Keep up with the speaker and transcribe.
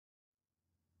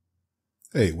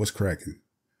Hey, what's cracking?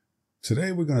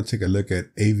 Today we're going to take a look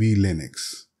at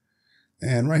AVLinux.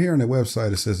 And right here on the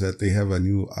website, it says that they have a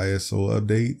new ISO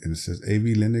update, and it says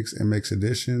AVLinux-MXe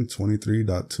edition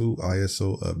 23.2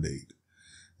 ISO update.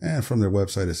 And from their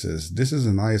website, it says, this is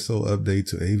an ISO update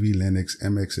to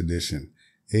AVLinux-MXe edition,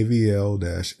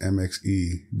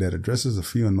 AVL-MXe, that addresses a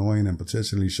few annoying and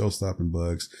potentially show-stopping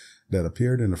bugs that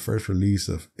appeared in the first release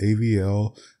of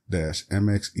AVL-MXe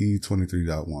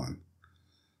 23.1.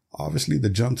 Obviously, the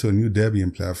jump to a new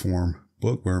Debian platform,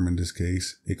 Bookworm in this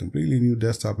case, a completely new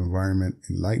desktop environment,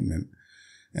 Enlightenment,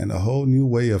 and a whole new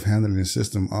way of handling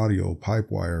system audio,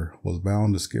 PipeWire, was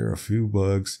bound to scare a few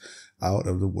bugs out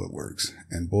of the woodworks.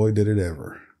 And boy, did it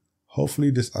ever.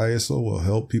 Hopefully, this ISO will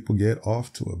help people get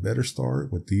off to a better start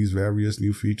with these various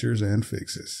new features and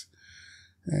fixes.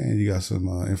 And you got some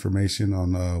information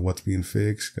on what's being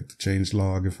fixed, got the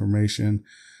changelog information,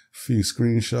 few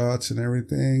screenshots and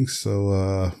everything.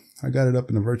 So I got it up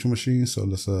in the virtual machine, so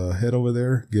let's head over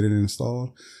there, get it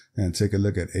installed, and take a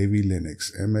look at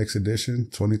AVLinux-MXe edition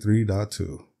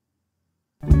 23.2.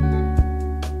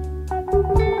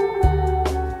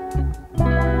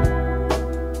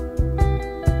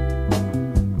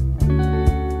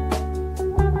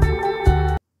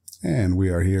 And we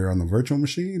are here on the virtual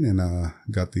machine, and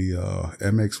got the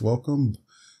MX welcome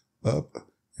up.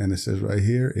 And it says right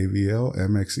here,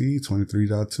 AVL-MXe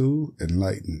 23.2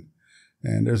 Enlighten.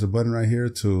 And there's a button right here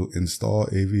to install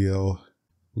AVL.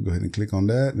 We'll go ahead and click on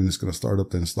that, and it's going to start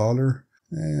up the installer.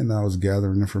 And now it's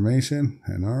gathering information.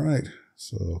 And all right,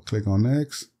 so click on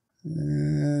next.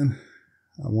 And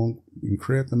I won't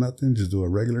encrypt or nothing, just do a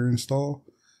regular install.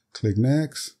 Click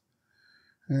next.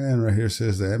 And right here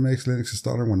says the MX Linux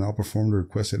installer will now perform the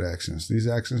requested actions. These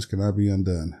actions cannot be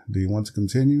undone. Do you want to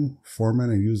continue? Format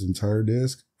and use the entire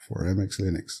disk for MX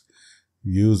Linux.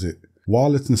 Use it.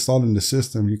 While it's installing the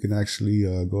system, you can actually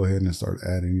go ahead and start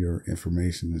adding your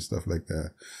information and stuff like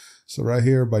that. So right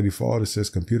here, by default, it says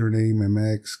computer name,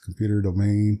 MX, computer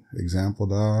domain, example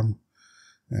DOM,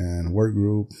 and work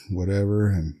group, whatever.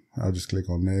 And I'll just click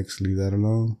on next, leave that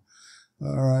alone.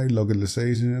 All right,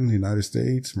 localization, United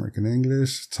States, American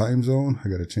English, time zone. I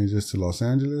got to change this to Los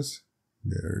Angeles.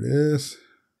 There it is.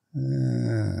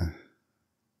 And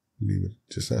leave it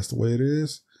just as the way it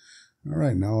is. All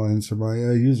right, now I'll enter my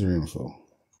user info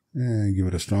and give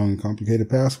it a strong complicated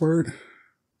password.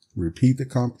 Repeat the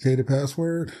complicated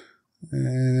password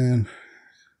and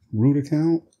root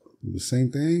account. Do the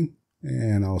same thing.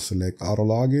 And I'll select auto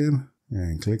login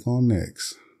and click on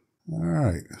next. All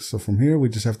right, so from here, we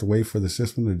just have to wait for the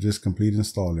system to just complete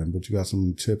installing, but you got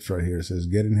some tips right here. It says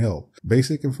getting help.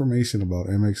 Basic information about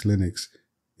MX Linux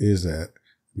is that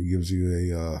it gives you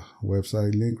a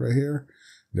website link right here.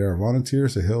 There are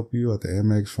volunteers to help you at the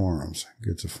MX forums.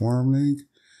 Get a forum link.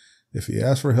 If you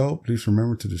ask for help, please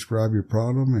remember to describe your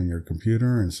problem and your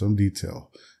computer in some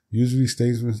detail. Usually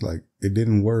statements like, it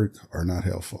didn't work, are not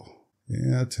helpful.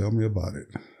 Yeah, tell me about it.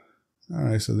 All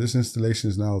right, so this installation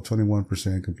is now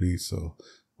 21% complete, so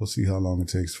we'll see how long it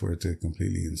takes for it to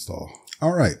completely install.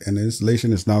 All right, and the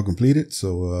installation is now completed,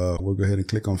 so we'll go ahead and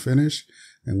click on finish,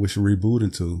 and we should reboot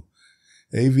into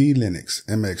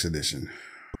AVLinux-MXe edition.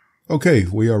 Okay,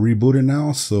 we are rebooted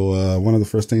now, so one of the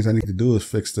first things I need to do is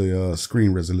fix the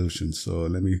screen resolution. So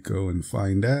let me go and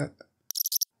find that.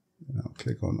 And I'll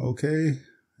click on OK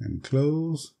and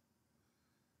close.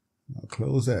 I'll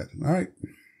close that. All right.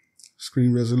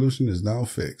 Screen resolution is now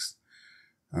fixed.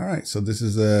 All right, so this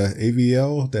is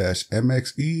AVL-MXe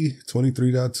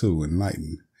 23.2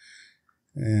 Enlighten.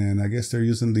 And I guess they're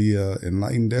using the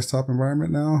Enlighten desktop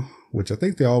environment now, which I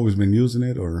think they've always been using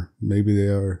it, or maybe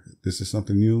this is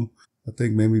something new. I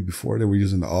think maybe before they were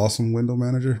using the awesome window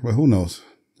manager, but who knows?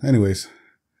 Anyways,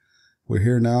 we're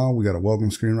here now. We got a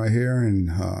welcome screen right here,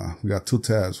 and we got two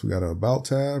tabs. We got an about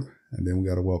tab, and then we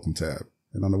got a welcome tab.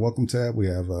 And on the welcome tab, we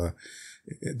have the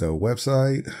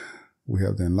website, we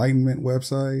have the Enlightenment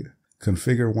website,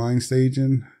 configure wine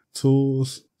staging,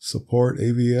 tools, support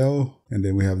AVL, and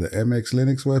then we have the MX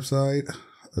Linux website,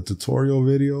 a tutorial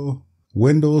video,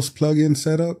 Windows plugin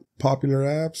setup, popular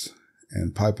apps,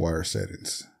 and PipeWire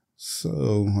settings.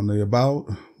 So on the about,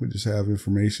 we just have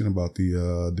information about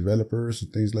the developers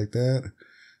and things like that.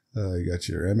 You got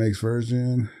your MX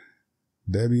version,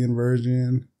 Debian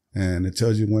version, and it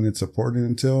tells you when it's supported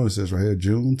until. It says right here,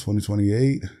 June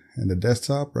 2028. And the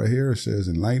desktop right here, it says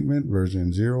Enlightenment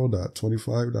version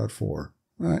 0.25.4. All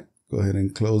right, go ahead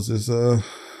and close this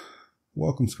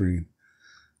welcome screen.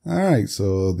 All right,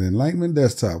 so the Enlightenment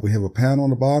desktop, we have a panel on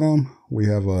the bottom. We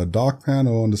have a dock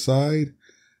panel on the side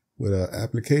with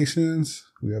applications.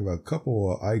 We have a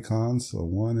couple of icons. So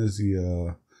one is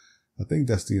the, I think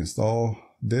that's the install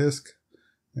disk.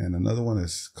 and another one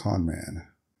is Conman.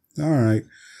 All right.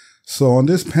 So on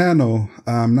this panel,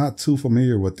 I'm not too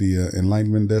familiar with the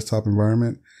Enlightenment desktop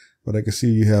environment, but I can see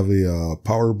you have the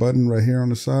power button right here on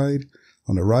the side,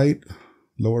 on the right,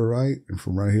 lower right. And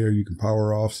from right here, you can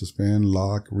power off, suspend,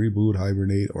 lock, reboot,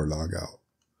 hibernate, or log out.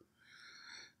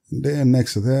 And then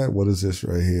next to that, what is this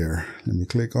right here? Let me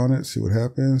click on it, see what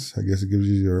happens. I guess it gives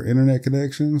you your internet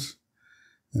connections.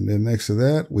 And then next to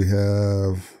that, we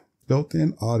have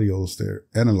built-in audio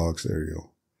analog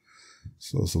stereo.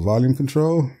 So it's a volume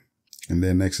control. And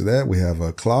then next to that, we have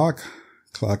a clock.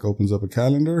 Clock opens up a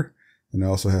calendar, and it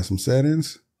also has some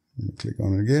settings. Click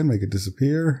on it again, make it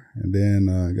disappear. And then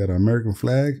I got an American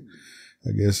flag,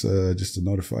 I guess just to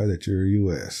notify that you're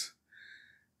US.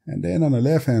 And then on the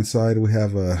left-hand side, we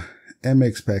have a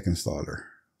MX pack installer.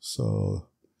 So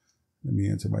let me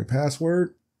enter my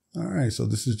password. All right, so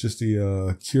this is just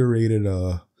the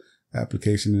curated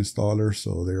application installer.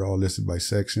 So they're all listed by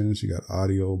sections. You got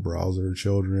audio, browser,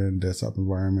 children, desktop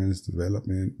environments,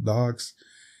 development, docs,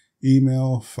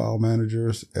 email, file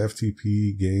managers,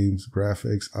 FTP, games,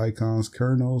 graphics, icons,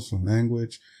 kernels,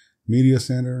 language, media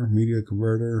center, media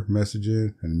converter,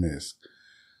 messaging, and MISC.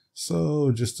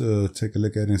 So just to take a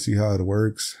look at it and see how it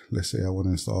works, let's say I want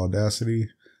to install Audacity.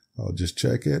 I'll just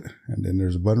check it. And then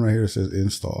there's a button right here that says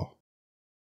install.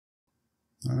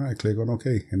 All right, click on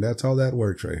OK. And that's how that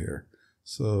works right here.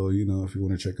 So, you know, if you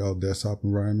want to check out desktop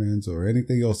environments or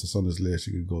anything else that's on this list,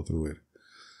 you can go through it.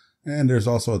 And there's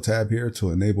also a tab here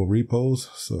to enable repos.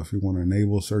 So if you want to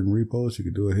enable certain repos, you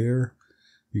can do it here.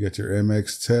 You got your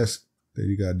MX test. Then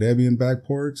you got Debian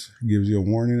backports. It gives you a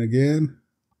warning again.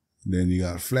 Then you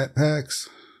got Flatpaks.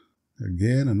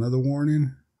 Again, another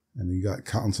warning. And you got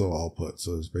console output.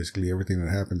 So it's basically everything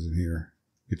that happens in here.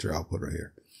 Get your output right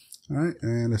here. All right,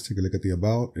 and let's take a look at the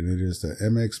about, and it is the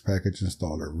MX package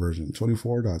installer version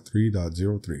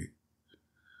 24.3.03.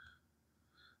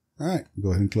 All right, go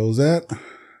ahead and close that.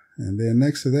 And then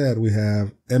next to that, we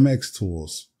have MX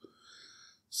tools.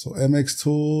 So MX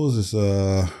tools is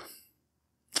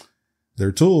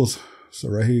they're tools. So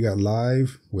right here you got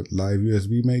live with live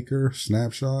USB maker,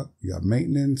 snapshot. You got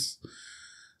maintenance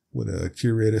with a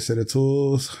curated set of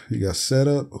tools. You got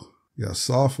setup, you got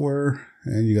software,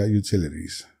 and you got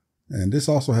utilities. And this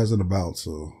also has an about,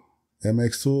 so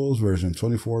MX Tools version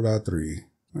 24.3.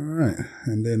 All right,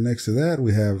 and then next to that,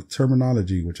 we have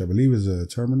terminology, which I believe is a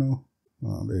terminal.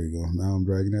 Oh, there you go. Now I'm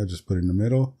dragging that, just put it in the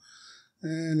middle.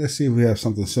 And let's see if we have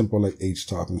something simple like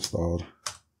HTOP installed.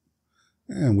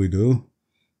 And we do.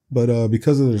 But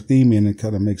because of the theming, it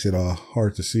kind of makes it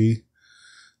hard to see.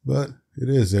 But it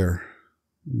is there.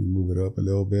 Let me move it up a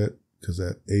little bit because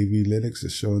that AVLinux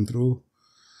is showing through.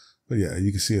 But yeah,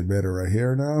 you can see it better right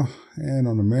here now. And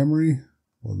on the memory,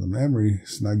 well, the memory,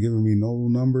 it's not giving me no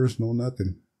numbers, no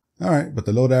nothing. All right, but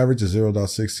the load average is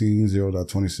 0.16,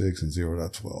 0.26, and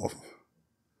 0.12.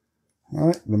 All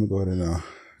right, let me go ahead and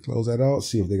close that out,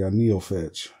 see if they got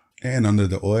NeoFetch. And under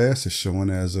the OS, it's showing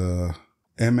as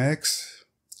MX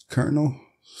kernel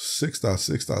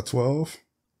 6.6.12.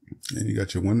 And you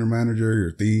got your window manager,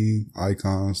 your theme,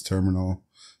 icons, terminal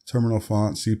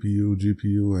font, CPU,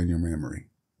 GPU, and your memory.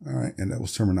 All right, and that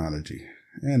was terminology.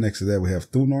 And next to that, we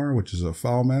have Thunar, which is a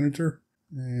file manager.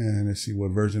 And let's see what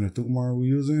version of Thunar we're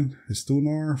using. It's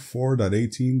Thunar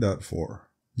 4.18.4.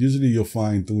 Usually you'll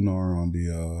find Thunar on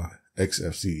the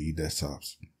XFCE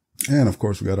desktops. And of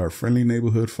course, we got our friendly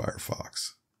neighborhood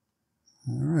Firefox.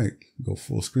 All right, go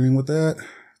full screen with that.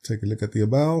 Take a look at the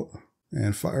about.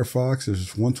 And Firefox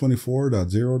is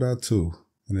 124.0.2.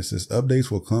 And it says updates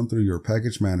will come through your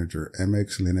package manager,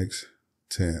 MX Linux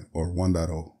 10 or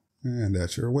 1.0. And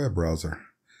that's your web browser.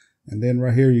 And then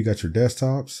right here, you got your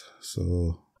desktops.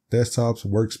 So desktops,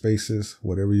 workspaces,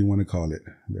 whatever you want to call it.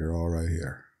 They're all right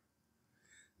here.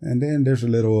 And then there's a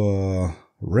little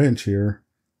wrench here.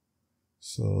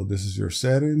 So this is your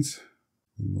settings.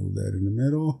 Move that in the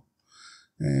middle.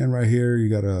 And right here, you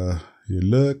got your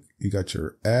look. You got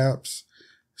your apps,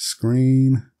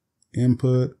 screen,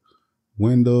 input,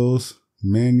 windows,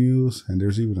 menus, and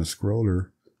there's even a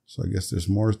scroller. So I guess there's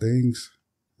more things.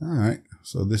 All right.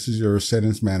 So this is your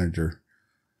settings manager.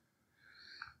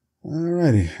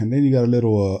 Alrighty. And then you got a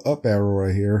little up arrow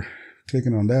right here.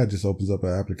 Clicking on that just opens up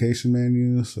an application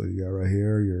menu. So you got right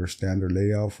here your standard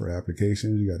layout for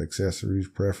applications. You got accessories,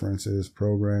 preferences,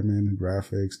 programming,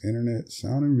 graphics, internet,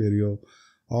 sound and video,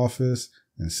 office,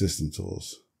 and system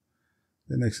tools.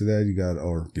 Then next to that, you got,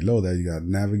 or below that, you got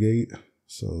navigate.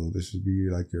 So this would be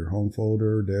like your home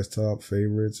folder, desktop,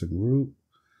 favorites, and root.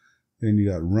 Then you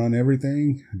got run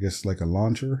everything. I guess like a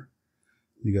launcher.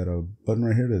 You got a button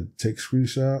right here to take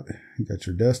screenshot. You got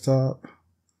your desktop,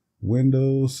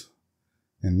 Windows,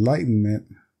 Enlightenment,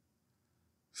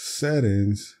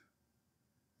 Settings,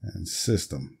 and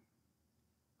System.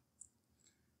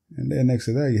 And then next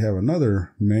to that, you have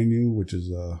another menu, which is,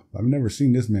 I've never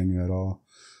seen this menu at all.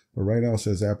 But right now it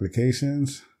says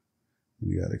Applications.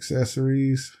 You got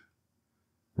Accessories,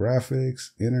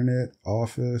 Graphics, Internet,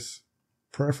 Office,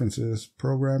 Preferences,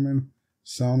 Programming,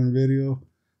 Sound and Video,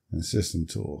 and System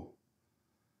Tool.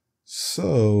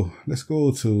 So let's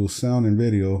go to Sound and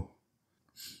Video.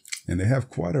 And they have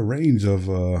quite a range of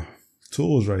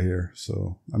tools right here.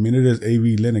 So, I mean, it is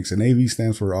AVLinux, and AV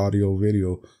stands for audio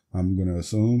video, I'm going to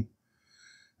assume.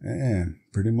 And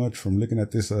pretty much from looking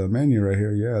at this menu right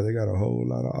here, yeah, they got a whole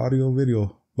lot of audio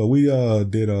video. But we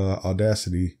did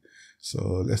Audacity.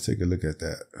 So let's take a look at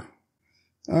that.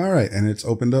 All right. And it's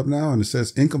opened up now, and it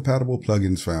says incompatible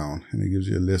plugins found. And it gives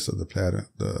you a list of the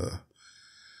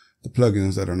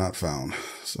plugins that are not found.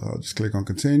 So I'll just click on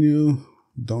continue.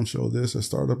 Don't show this as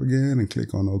startup again, and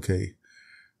click on OK.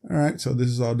 All right, so this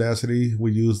is Audacity.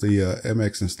 We use the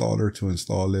MX installer to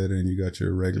install it, and you got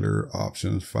your regular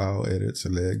options: file, edit,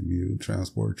 select, view,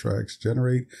 transport, tracks,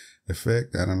 generate,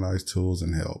 effect, analyze, tools,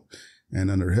 and help. And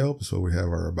under help is where we have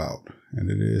our about, and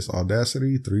it is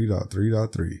Audacity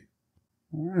 3.3.3.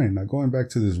 All right, now going back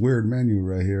to this weird menu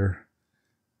right here.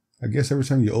 I guess every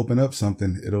time you open up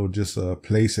something, it'll just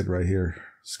place it right here.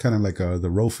 It's kind of like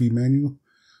the Rofi menu.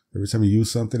 Every time you use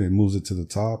something, it moves it to the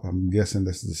top. I'm guessing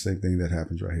this is the same thing that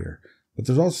happens right here. But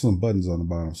there's also some buttons on the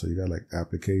bottom. So you got like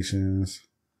Applications,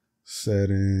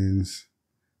 Settings,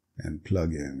 and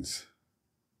Plugins.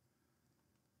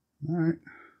 All right.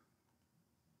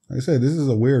 Like I said, this is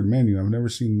a weird menu. I've never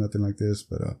seen nothing like this,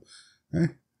 but it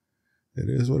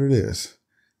is what it is.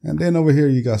 And then over here,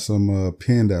 you got some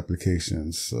pinned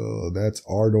applications. So that's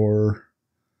Ardor,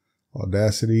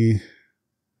 Audacity,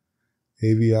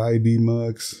 AVI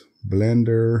Demux,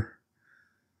 Blender,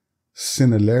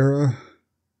 Cinelera,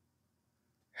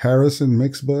 Harrison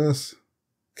Mixbus,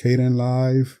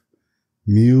 Kdenlive,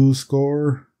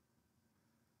 MuseScore,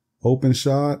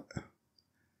 OpenShot,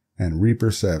 and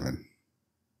Reaper 7.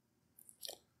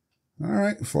 All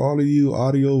right, for all of you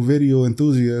audio video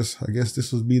enthusiasts, I guess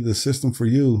this would be the system for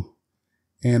you.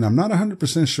 And I'm not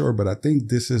 100% sure, but I think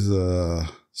this is a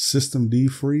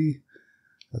systemd free.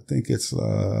 I think it's,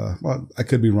 well, I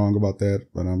could be wrong about that,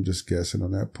 but I'm just guessing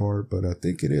on that part. But I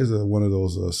think it is one of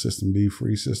those systemd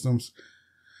free systems.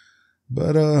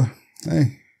 But,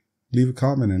 hey, leave a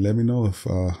comment and let me know if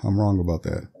I'm wrong about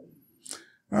that.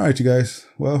 All right, you guys.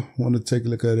 Well, I wanted to take a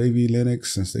look at AVLinux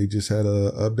since they just had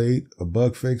a update, a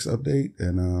bug fix update.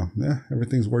 And, yeah,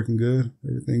 everything's working good.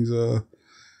 Everything's,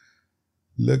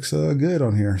 looks good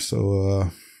on here. So,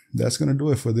 that's going to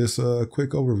do it for this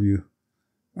quick overview.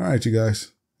 All right, you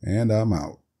guys. And I'm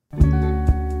out.